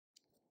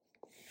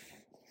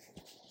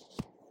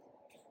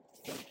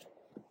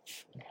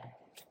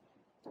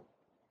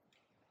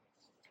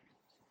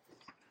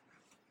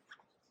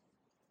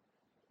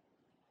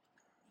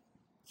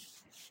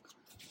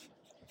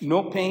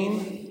No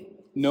pain,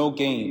 no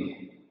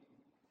gain.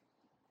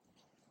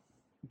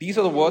 These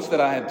are the words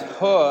that I had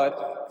heard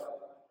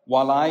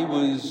while I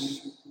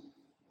was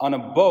on a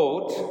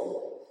boat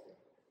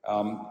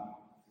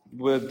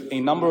with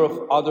a number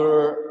of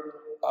other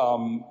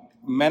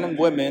men and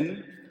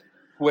women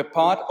who were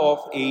part of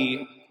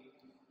a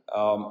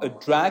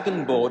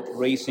dragon boat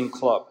racing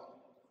club.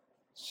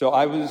 So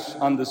I was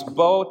on this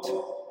boat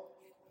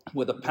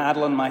with a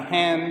paddle in my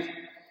hand,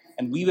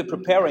 and we were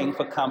preparing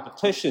for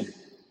competition.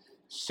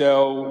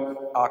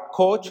 So our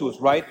coach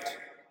was right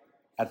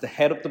at the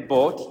head of the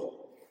boat.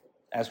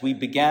 As we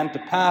began to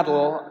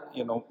paddle,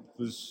 it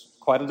was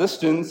quite a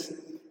distance.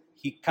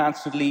 He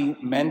constantly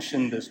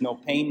mentioned there's no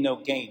pain, no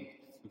gain.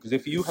 Because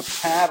if you have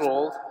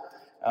paddled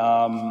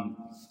on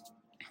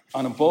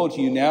a boat,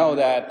 you know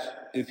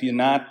that if you're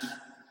not,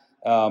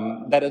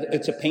 that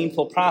it's a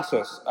painful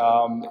process.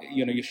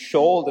 Your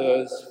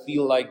shoulders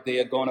feel like they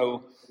are going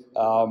to,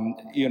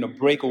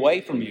 break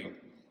away from you.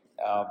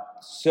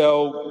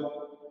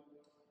 So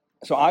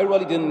I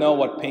really didn't know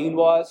what pain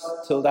was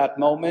till that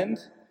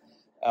moment.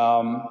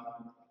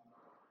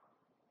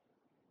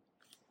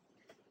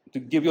 To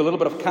give you a little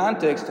bit of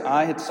context,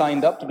 I had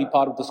signed up to be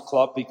part of this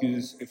club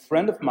because a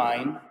friend of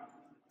mine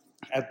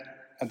at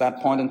that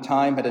point in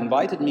time had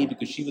invited me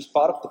because she was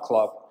part of the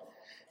club.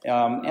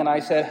 And I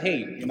said, hey,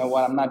 you know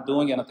what, I'm not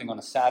doing anything on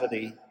a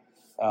Saturday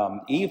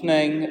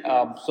evening,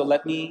 so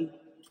let me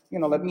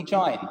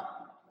join.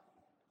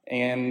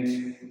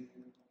 And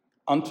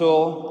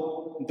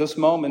until this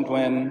moment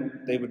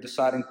when they were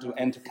deciding to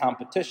enter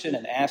competition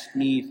and asked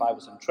me if I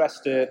was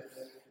interested,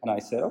 and I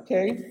said,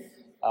 okay.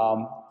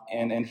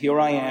 And here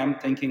I am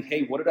thinking,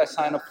 hey, what did I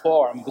sign up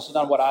for? I mean, this is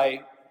not what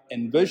I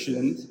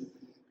envisioned.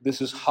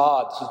 This is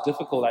hard. This is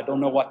difficult. I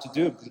don't know what to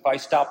do. Because if I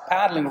stop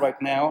paddling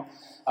right now,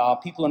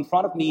 people in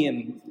front of me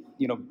and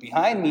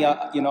behind me,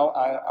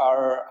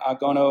 are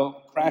going to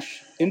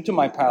crash into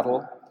my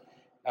paddle,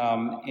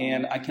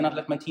 and I cannot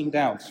let my team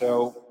down.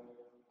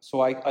 So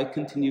I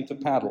continue to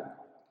paddle.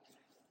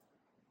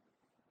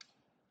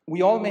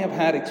 We all may have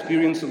had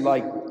experiences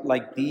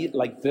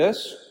like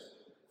this,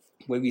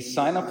 where we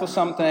sign up for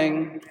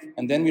something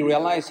and then we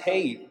realize,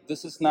 hey,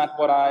 this is not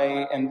what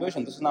I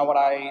envisioned. This is not what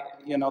I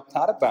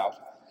thought about.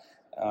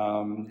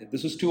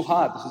 This is too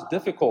hard. This is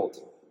difficult.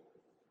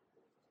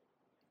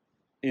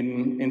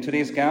 In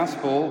today's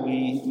gospel,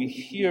 we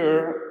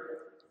hear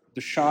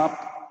the sharp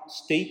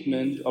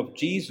statement of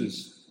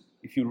Jesus.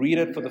 If you read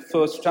it for the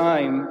first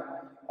time,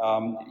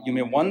 you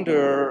may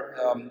wonder,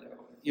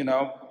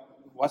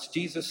 what's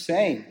Jesus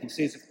saying? He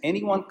says, if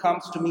anyone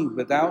comes to me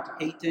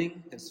without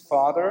hating his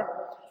father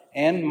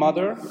and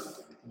mother,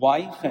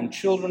 wife and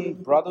children,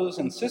 brothers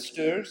and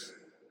sisters,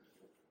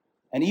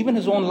 and even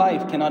his own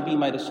life, cannot be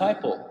my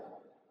disciple.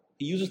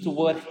 He uses the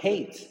word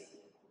hate.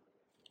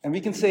 And we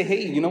can say,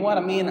 hey, you know what?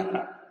 I mean,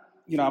 I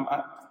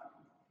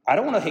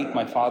don't want to hate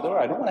my father.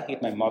 I don't want to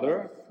hate my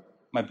mother,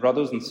 my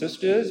brothers and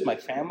sisters, my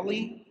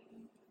family.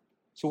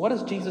 So what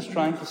is Jesus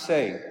trying to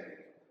say?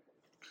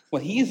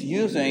 Well, he is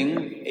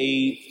using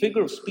a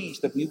figure of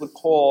speech that we would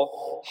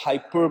call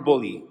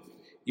hyperbole,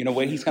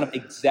 where he's kind of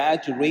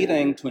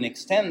exaggerating to an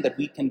extent that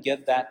we can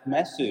get that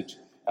message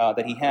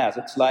that he has.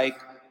 It's like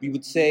we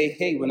would say,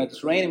 hey, when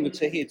it's raining, we'd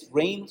say, hey,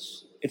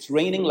 it's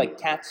raining like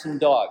cats and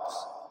dogs,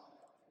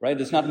 right? It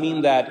does not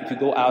mean that if you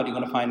go out, you're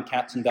going to find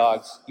cats and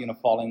dogs,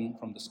 falling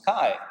from the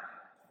sky,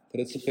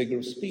 but it's a figure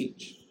of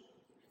speech.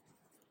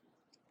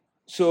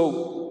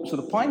 So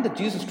the point that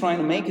Jesus is trying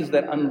to make is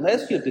that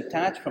unless you're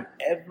detached from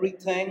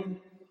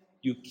everything,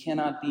 you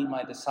cannot be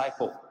my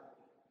disciple.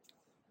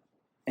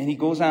 And he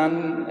goes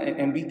on,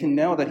 and we can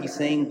know that he's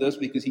saying this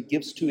because he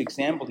gives two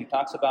examples. He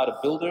talks about a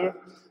builder.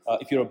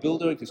 If you're a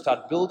builder, if you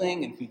start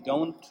building, and if you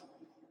don't,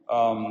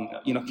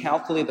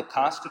 calculate the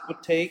cost it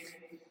would take,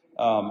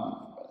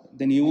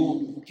 then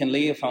you can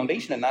lay a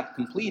foundation and not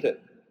complete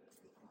it.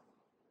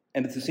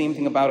 And it's the same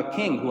thing about a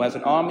king who has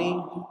an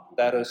army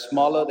that is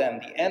smaller than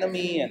the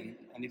enemy, and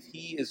if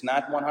he is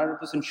not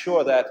 100%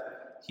 sure that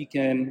he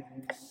can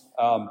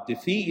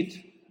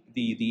defeat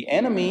the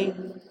enemy,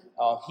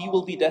 he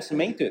will be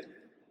decimated.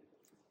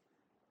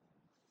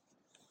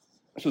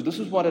 So this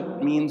is what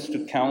it means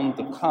to count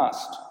the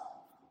cost.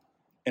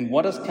 And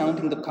what does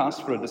counting the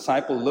cost for a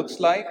disciple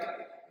looks like?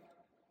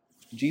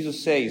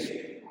 Jesus says,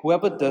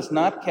 whoever does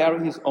not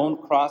carry his own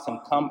cross and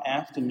come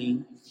after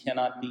me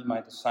cannot be my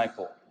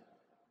disciple.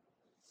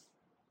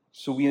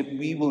 So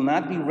we will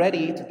not be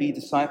ready to be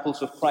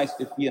disciples of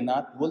Christ if we are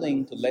not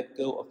willing to let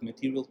go of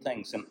material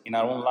things in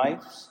our own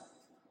lives,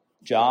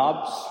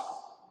 jobs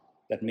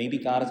that maybe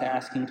God is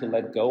asking to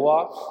let go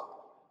of,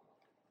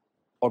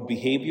 or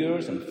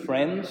behaviors and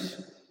friends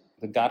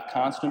that God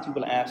constantly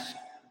will ask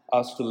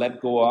us to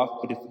let go of.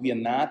 But if we are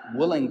not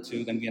willing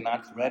to, then we are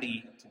not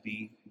ready to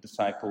be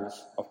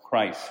disciples of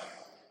Christ.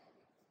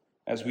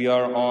 As we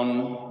are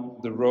on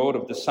the road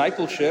of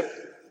discipleship,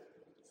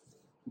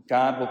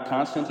 God will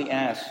constantly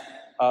ask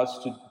us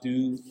to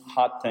do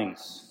hard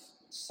things,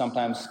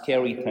 sometimes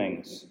scary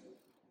things.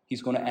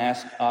 He's going to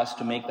ask us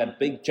to make that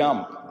big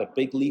jump, that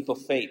big leap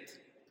of faith.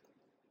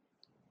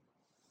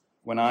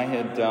 When I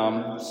had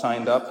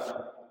signed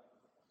up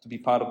to be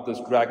part of this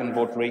dragon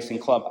boat racing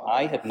club,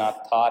 I had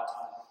not thought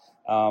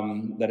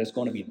that it's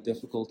going to be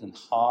difficult and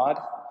hard.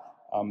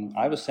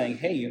 I was saying,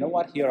 hey, you know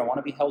what, here, I want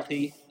to be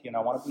healthy, I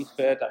want to be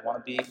fit, I want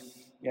to be,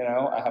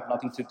 I have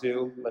nothing to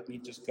do, let me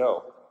just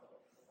go.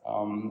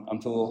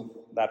 Until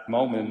that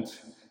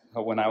moment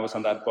when I was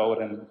on that boat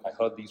and I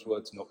heard these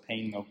words, no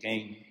pain, no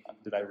gain,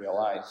 did I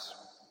realize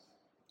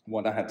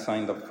what I had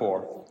signed up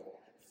for.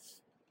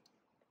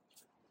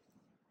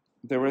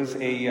 There is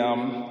a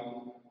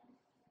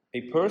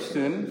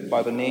person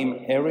by the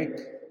name Eric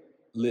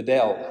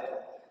Liddell.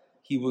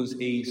 He was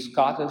a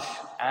Scottish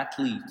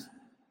athlete.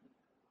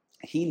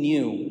 He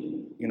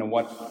knew,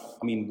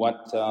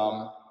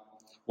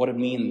 what it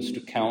means to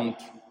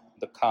count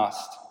the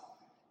cost.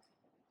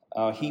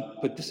 He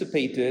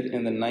participated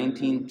in the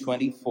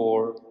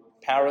 1924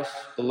 Paris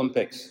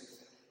Olympics.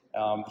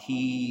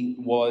 He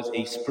was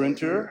a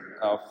sprinter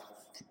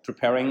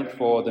preparing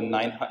for the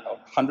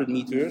 900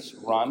 meters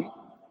run.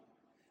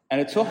 And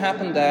it so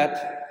happened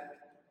that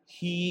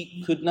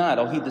he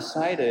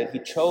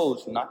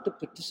chose not to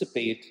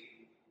participate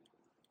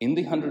in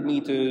the 100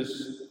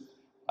 meters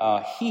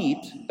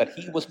heat that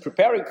he was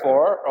preparing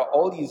for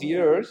all these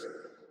years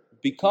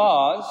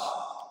because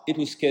it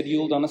was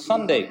scheduled on a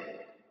Sunday.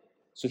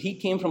 So he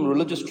came from a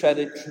religious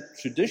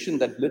tradition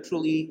that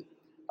literally,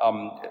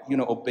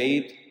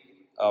 obeyed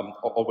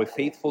or were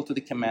faithful to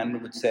the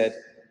commandment which said,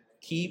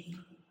 keep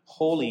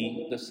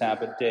holy the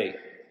Sabbath day.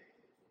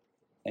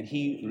 And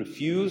he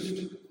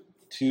refused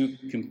to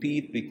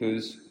compete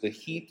because the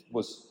heat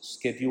was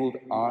scheduled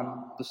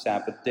on the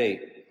Sabbath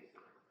day.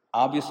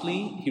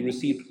 Obviously, he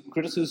received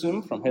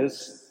criticism from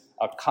his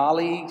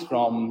colleagues,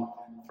 from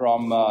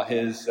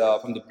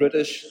the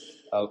British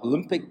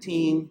Olympic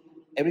team.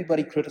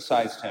 Everybody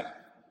criticized him.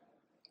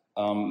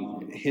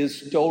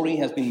 His story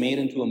has been made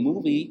into a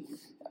movie,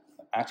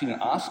 actually an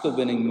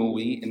Oscar-winning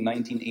movie in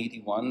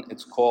 1981.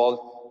 It's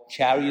called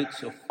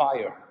Chariots of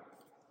Fire.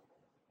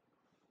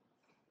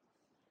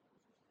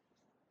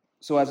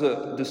 So as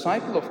a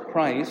disciple of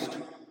Christ,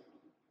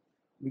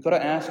 we've got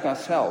to ask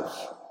ourselves,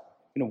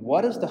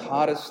 what is the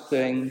hardest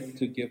thing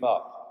to give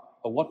up?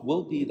 Or what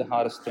will be the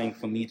hardest thing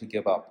for me to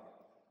give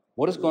up?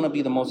 What is going to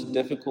be the most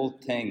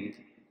difficult thing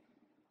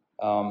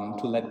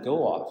to let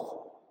go of?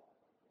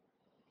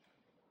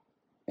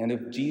 And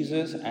if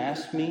Jesus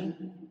asked me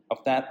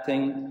of that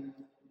thing,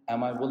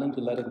 am I willing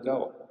to let it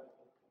go?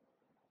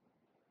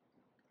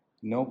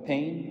 No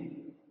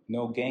pain,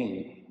 no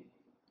gain.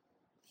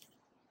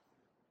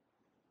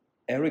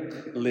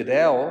 Eric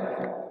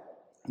Liddell,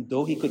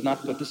 though he could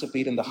not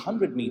participate in the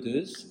 100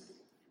 meters,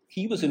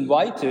 he was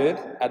invited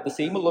at the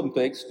same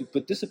Olympics to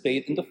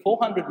participate in the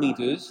 400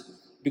 meters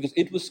because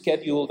it was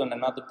scheduled on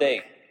another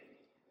day.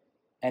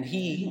 And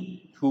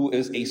he, who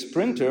is a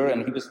sprinter,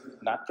 and he was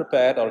not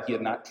prepared or he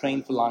had not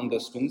trained for long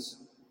distance,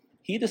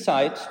 he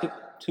decides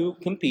to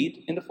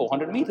compete in the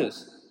 400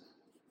 meters.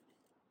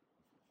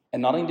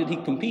 And not only did he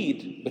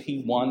compete, but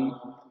he won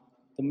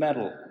the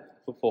medal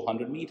for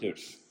 400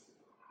 meters.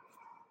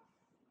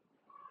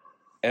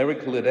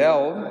 Eric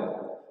Liddell,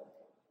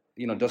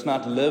 does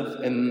not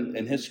live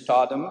in his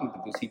stardom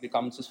because he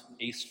becomes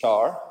a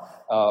star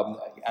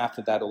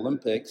after that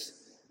Olympics,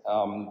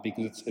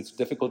 because it's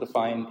difficult to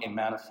find a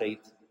man of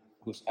faith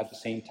who's at the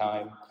same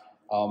time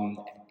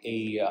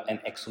an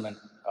excellent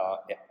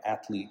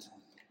athlete.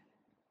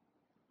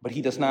 But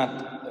he does not,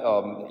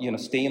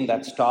 stay in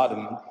that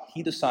stardom.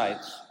 He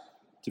decides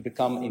to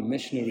become a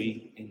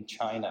missionary in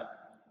China.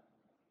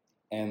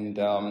 And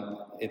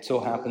it so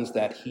happens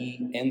that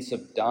he ends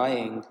up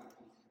dying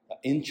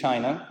in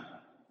China.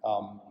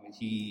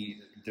 He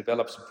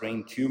develops a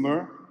brain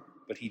tumor,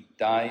 but he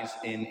dies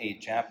in a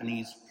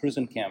Japanese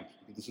prison camp.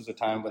 This is a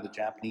time when the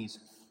Japanese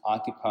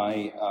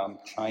occupy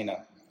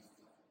China.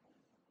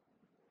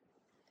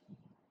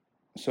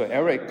 So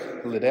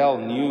Eric Liddell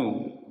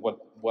knew what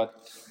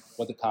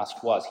the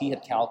cost was. He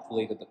had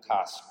calculated the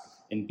cost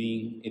in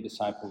being a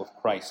disciple of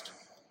Christ.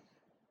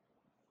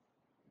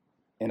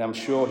 And I'm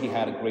sure he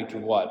had a great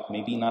reward,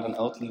 maybe not an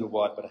earthly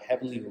reward, but a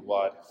heavenly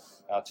reward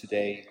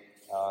today.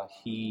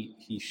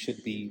 He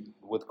should be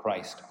with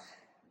Christ.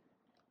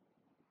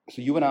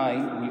 So you and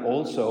I, we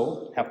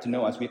also have to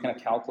know, as we're kind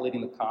of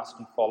calculating the cost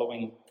and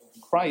following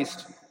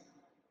Christ,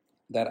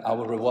 that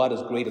our reward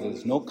is greater.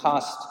 There's no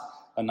cost,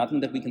 nothing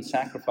that we can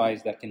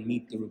sacrifice that can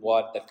meet the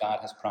reward that God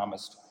has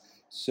promised.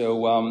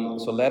 So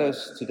let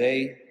us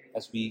today,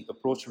 as we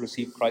approach to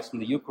receive Christ in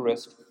the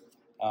Eucharist,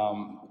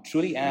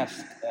 truly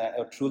ask,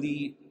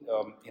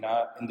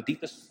 in the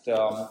deepest,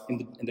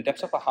 in the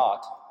depths of our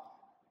heart,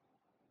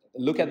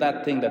 look at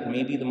that thing that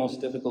may be the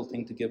most difficult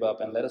thing to give up,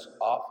 and let us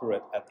offer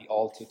it at the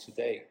altar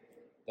today.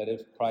 That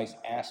if Christ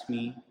asks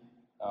me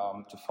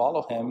to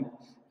follow him,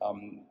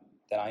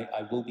 that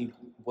I will be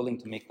willing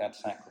to make that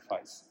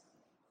sacrifice.